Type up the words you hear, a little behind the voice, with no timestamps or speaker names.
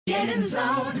Get in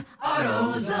zone,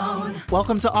 AutoZone.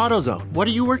 Welcome to AutoZone. What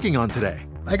are you working on today?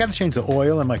 I got to change the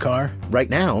oil in my car.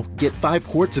 Right now, get 5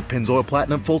 quarts of Pennzoil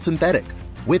Platinum Full Synthetic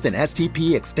with an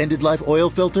STP Extended Life Oil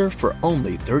Filter for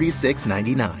only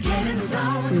 $36.99. Get in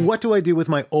zone. What do I do with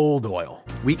my old oil?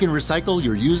 We can recycle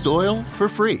your used oil for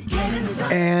free. Get in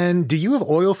zone. And do you have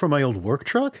oil for my old work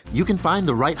truck? You can find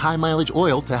the right high-mileage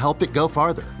oil to help it go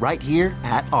farther right here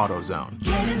at AutoZone.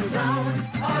 Get in zone,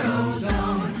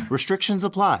 AutoZone. Restrictions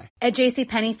apply. At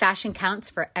JCPenney, fashion counts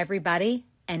for everybody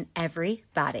and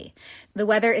everybody. The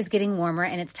weather is getting warmer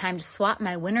and it's time to swap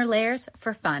my winter layers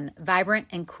for fun, vibrant,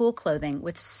 and cool clothing.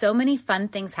 With so many fun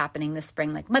things happening this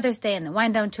spring, like Mother's Day and the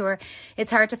Wind Down Tour,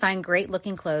 it's hard to find great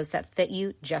looking clothes that fit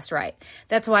you just right.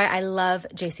 That's why I love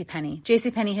JCPenney.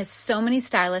 JCPenney has so many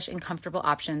stylish and comfortable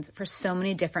options for so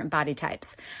many different body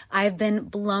types. I've been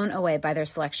blown away by their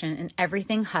selection, and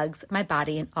everything hugs my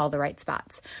body in all the right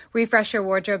spots. Refresh your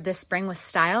wardrobe this spring with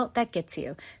style that gets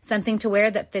you. Something to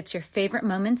wear that fits your favorite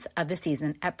moments of the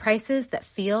season at prices that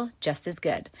feel just as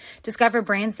good. Discover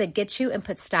brands that get you and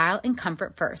put style and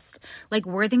comfort first, like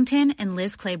Worthington and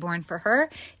Liz Claiborne for her,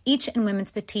 each in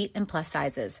women's petite and plus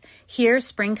sizes. Here,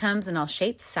 spring comes in all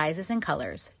shapes, sizes, and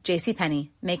colors. JCPenney,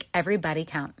 make everybody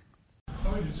count.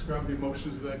 How would you describe the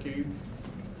emotions of that game?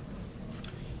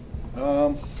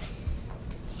 Yeah,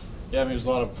 I mean, there's a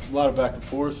lot of back and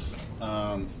forth.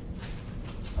 I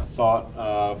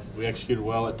thought we executed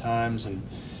well at times and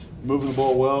moving the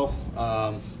ball well,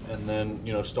 and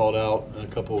then stalled out in a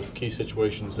couple of key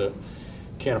situations that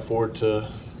can't afford to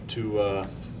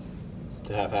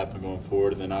have happen going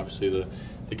forward. And then obviously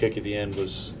the kick at the end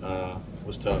was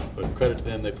tough, but credit to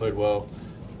them, they played well.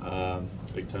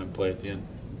 Big time play at the end.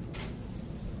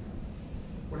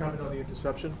 What happened on the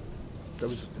interception? That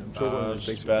was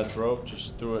Just a bad throw.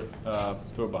 Just threw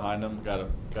it behind them. Got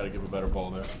to give a better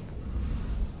ball there.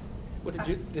 What did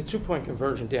you, the 2-point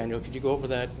conversion, Daniel? Could you go over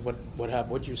that? What happened?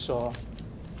 What you saw?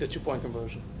 The 2-point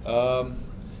conversion.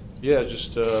 Yeah,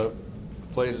 just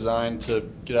play designed to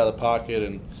get out of the pocket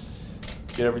and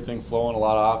get everything flowing. A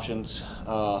lot of options.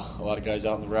 A lot of guys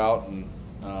out in the route, and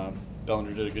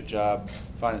Bellinger did a good job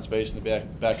finding space in the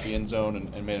back of the end zone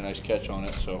and made a nice catch on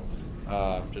it. So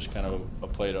just kind of a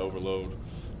play to overload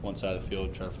one side of the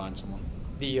field, try to find someone.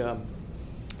 The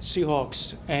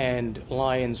Seahawks and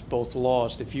Lions both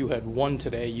lost. If you had won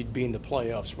today, you'd be in the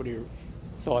playoffs. What are your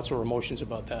thoughts or emotions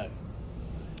about that?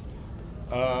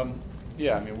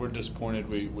 Yeah, I mean, we're disappointed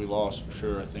we lost for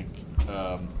sure. I think,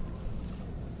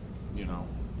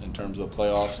 in terms of the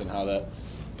playoffs and how that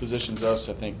positions us,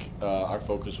 I think our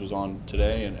focus was on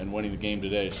today and winning the game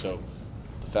today. So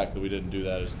the fact that we didn't do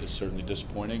that is certainly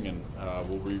disappointing, and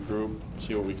we'll regroup,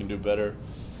 see what we can do better,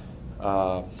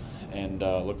 and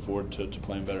look forward to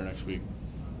playing better next week.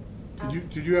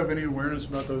 Did you have any awareness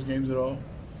about those games at all?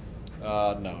 No,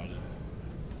 I didn't.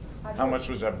 How much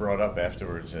was that brought up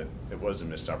afterwards that it was a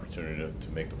missed opportunity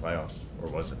to make the playoffs, or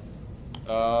was it?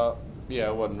 Yeah,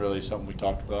 it wasn't really something we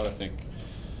talked about. I think,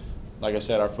 like I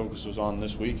said, our focus was on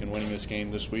this week and winning this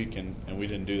game this week, and we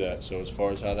didn't do that. So as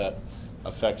far as how that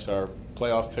affects our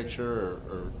playoff picture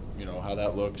or how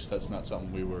that looks, that's not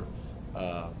something we were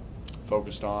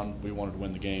focused on. We wanted to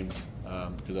win the game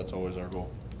because that's always our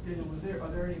goal. Daniel, are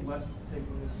there any lessons to take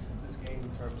from this game in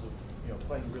terms of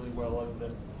playing really well other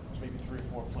than maybe 3 or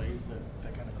 4 plays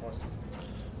that kind of cost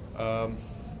you?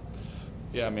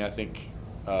 Yeah, I mean, I think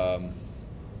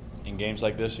in games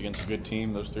like this against a good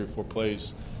team, those 3 or 4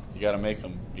 plays, you got to make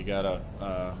them. You got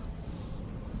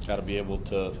to be able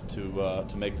to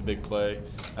make the big play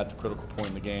at the critical point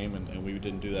in the game, and we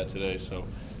didn't do that today. So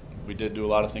we did do a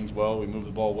lot of things well. We moved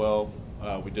the ball well.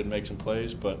 We did make some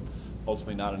plays, but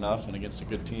ultimately not enough. And against a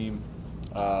good team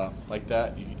like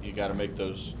that, you got to make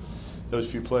those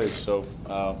few plays. So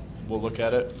we'll look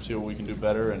at it, see what we can do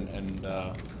better, and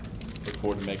look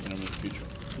forward to making them in the future.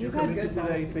 Did you come into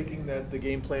today thinking that the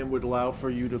game plan would allow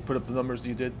for you to put up the numbers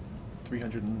you did,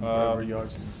 300 and whatever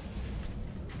yards?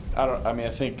 I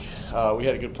think we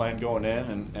had a good plan going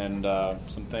in and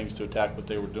some things to attack what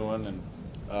they were doing,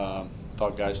 and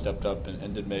thought guys stepped up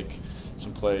and did make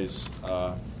some plays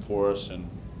for us, and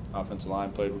offensive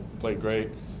line played great.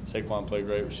 Saquon played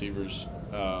great. Receivers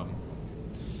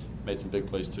made some big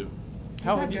plays too.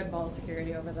 You've had good ball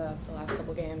security over the last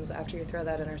couple games. After you throw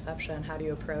that interception, how do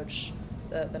you approach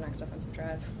the next offensive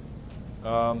drive?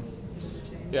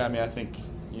 Yeah, I mean, I think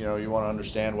you want to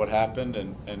understand what happened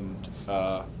and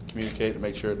communicate to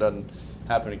make sure it doesn't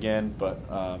happen again. But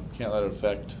can't let it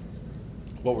affect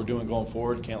what we're doing going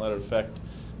forward. Can't let it affect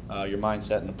your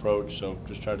mindset and approach. So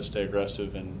just try to stay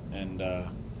aggressive and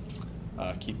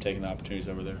keep taking the opportunities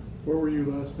over there. Where were you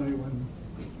last night when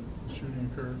the shooting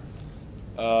occurred?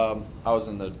 I was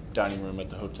in the dining room at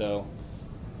the hotel,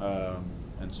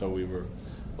 and so we were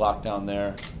locked down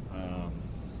there.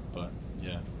 But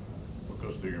yeah. What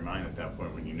goes through your mind at that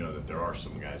point when you know that there are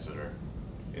some guys that are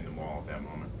in the mall at that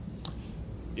moment?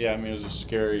 Yeah, I mean, it was a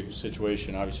scary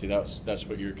situation. Obviously, that's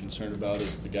what you're concerned about,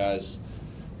 is the guys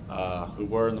who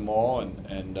were in the mall,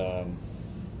 and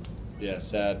yeah,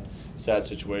 sad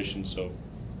situation. So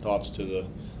thoughts to the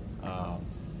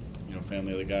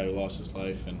family of the guy who lost his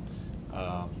life, and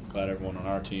glad everyone on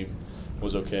our team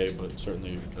was okay, but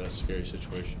certainly a scary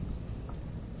situation.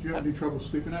 Did you have any trouble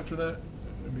sleeping after that?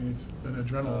 I mean, it's an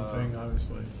adrenaline thing,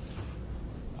 obviously.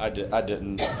 I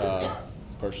didn't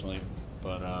personally,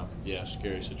 but yeah,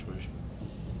 scary situation.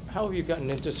 How have you gotten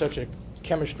into such a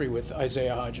chemistry with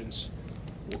Isaiah Hodgins?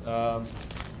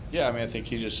 Yeah, I mean, I think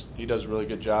he does a really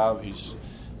good job. He's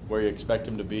where you expect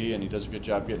him to be, and he does a good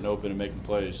job getting open and making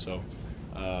plays. So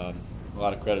a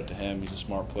lot of credit to him. He's a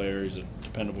smart player. He's a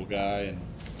dependable guy, and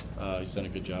he's done a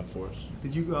good job for us.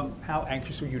 Did you? How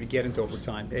anxious were you to get into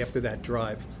overtime after that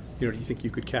drive? Do you think you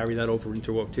could carry that over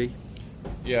into OT?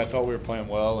 Yeah, I thought we were playing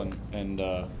well, and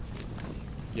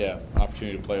yeah,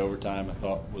 opportunity to play overtime I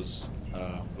thought was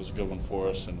a good one for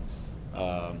us, and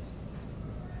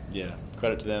yeah,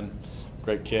 credit to them.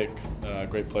 Great kick,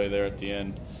 great play there at the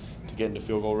end to get into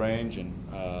field goal range, and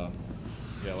yeah,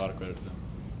 a lot of credit to them.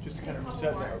 Just to kind of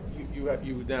reset now,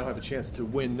 you now have a chance to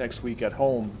win next week at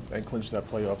home and clinch that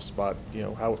playoff spot.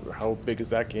 How big has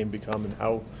that game become, and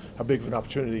how big of an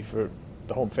opportunity for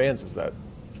the home fans is that?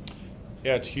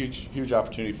 Yeah, it's a huge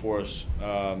opportunity for us.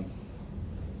 So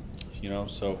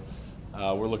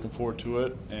we're looking forward to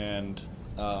it, and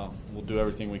we'll do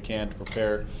everything we can to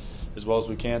prepare as well as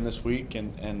we can this week,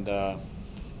 and get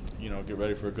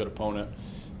ready for a good opponent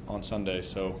on Sunday.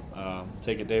 So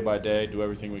take it day by day, do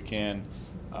everything we can,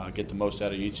 get the most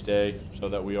out of each day so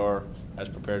that we are as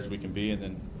prepared as we can be, and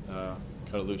then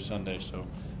cut it loose Sunday. So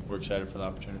we're excited for the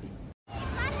opportunity.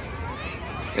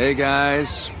 Hey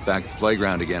guys, back at the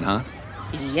playground again, huh?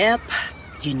 Yep.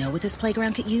 You know what this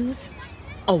playground could use?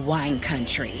 A wine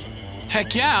country.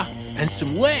 Heck yeah, and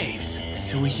some waves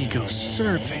so we could go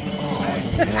surfing. Oh,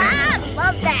 yeah. Ah,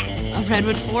 love that. A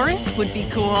redwood forest would be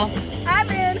cool. I'm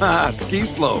in. Ah, ski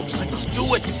slopes. Let's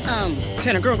do it.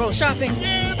 Can a girl go shopping?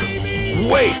 Yeah, baby.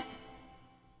 Wait.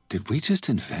 Did we just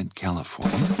invent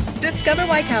California? Discover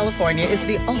why California is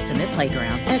the ultimate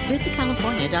playground at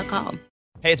visitcalifornia.com.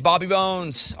 Hey, it's Bobby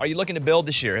Bones. Are you looking to build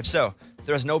this year? If so,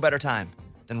 there is no better time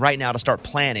than right now to start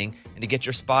planning and to get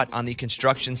your spot on the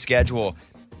construction schedule.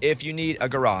 If you need a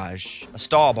garage, a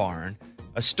stall barn,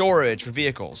 a storage for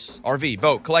vehicles, RV,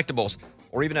 boat, collectibles,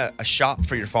 or even a shop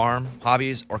for your farm,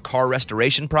 hobbies, or car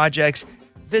restoration projects,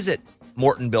 visit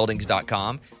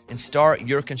MortonBuildings.com and start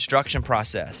your construction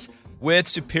process. With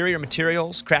superior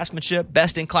materials, craftsmanship,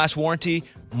 best-in-class warranty,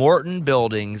 Morton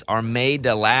Buildings are made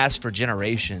to last for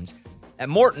generations. At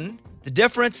Morton, the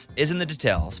difference is in the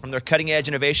details. From their cutting-edge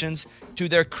innovations to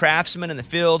their craftsmen in the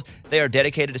field, they are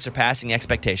dedicated to surpassing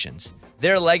expectations.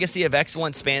 Their legacy of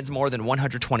excellence spans more than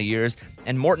 120 years,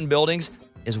 and Morton Buildings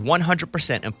is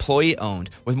 100% employee-owned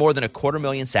with more than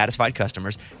 250,000 satisfied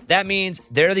customers. That means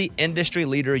they're the industry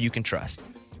leader you can trust.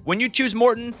 When you choose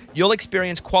Morton, you'll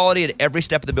experience quality at every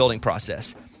step of the building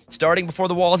process, starting before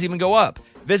the walls even go up.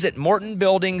 Visit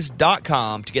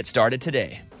MortonBuildings.com to get started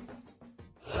today.